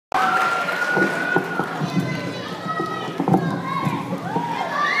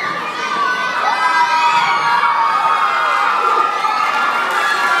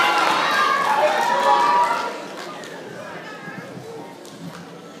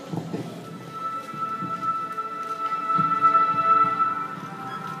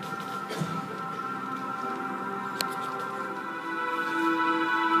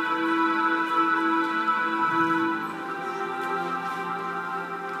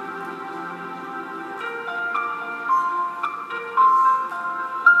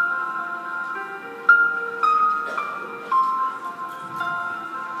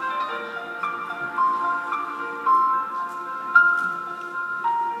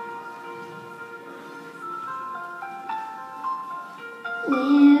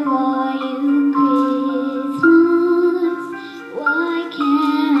Where are you, Christmas? Why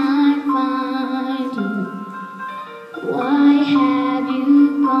can't I find you? Why have you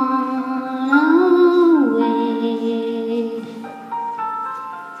gone away?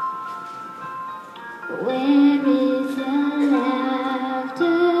 Where is the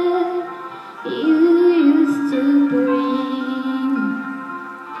laughter you used to bring?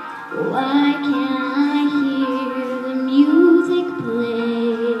 Why can't I hear the music play?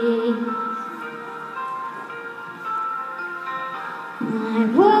 My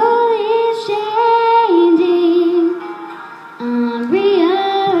world is changing, I'm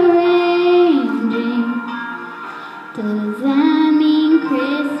rearranging. Does that mean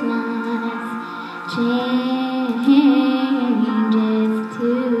Christmas changes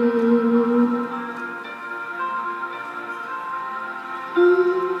too?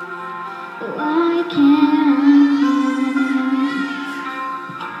 Why can't I find?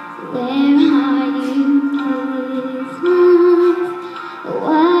 Where are you, Christmas?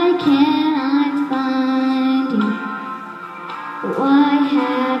 Why can't I find you? Why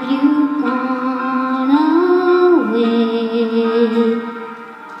have you gone away?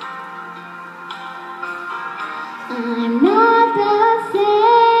 I'm not the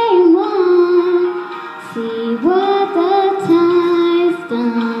same one. See what the time's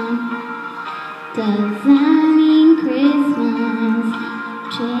done. Does that mean Christmas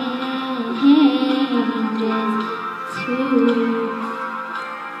changes too?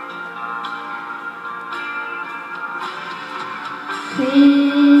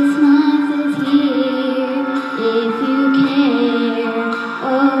 Christmas is here if you care.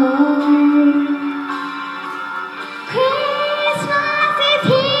 Oh, Christmas is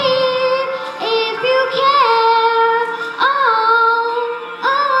here if you care. Oh,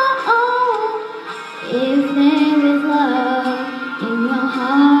 oh, oh. If there is love in your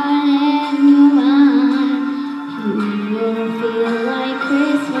heart and your mind, you will feel like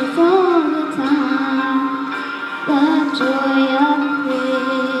Christmas all the time. The joy of Christmas,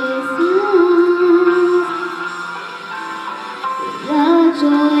 the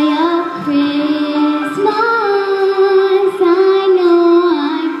joy of Christmas. I know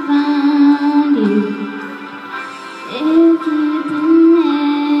I found you. It's in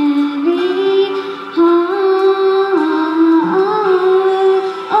every heart.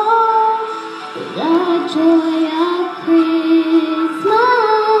 Oh, the joy of Christmas.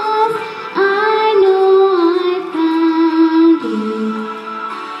 I know I found you.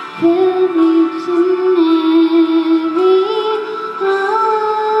 Filled each and every heart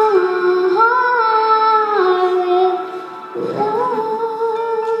with love.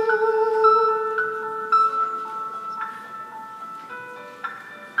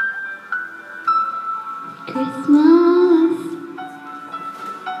 Christmas,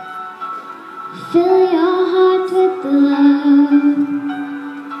 fill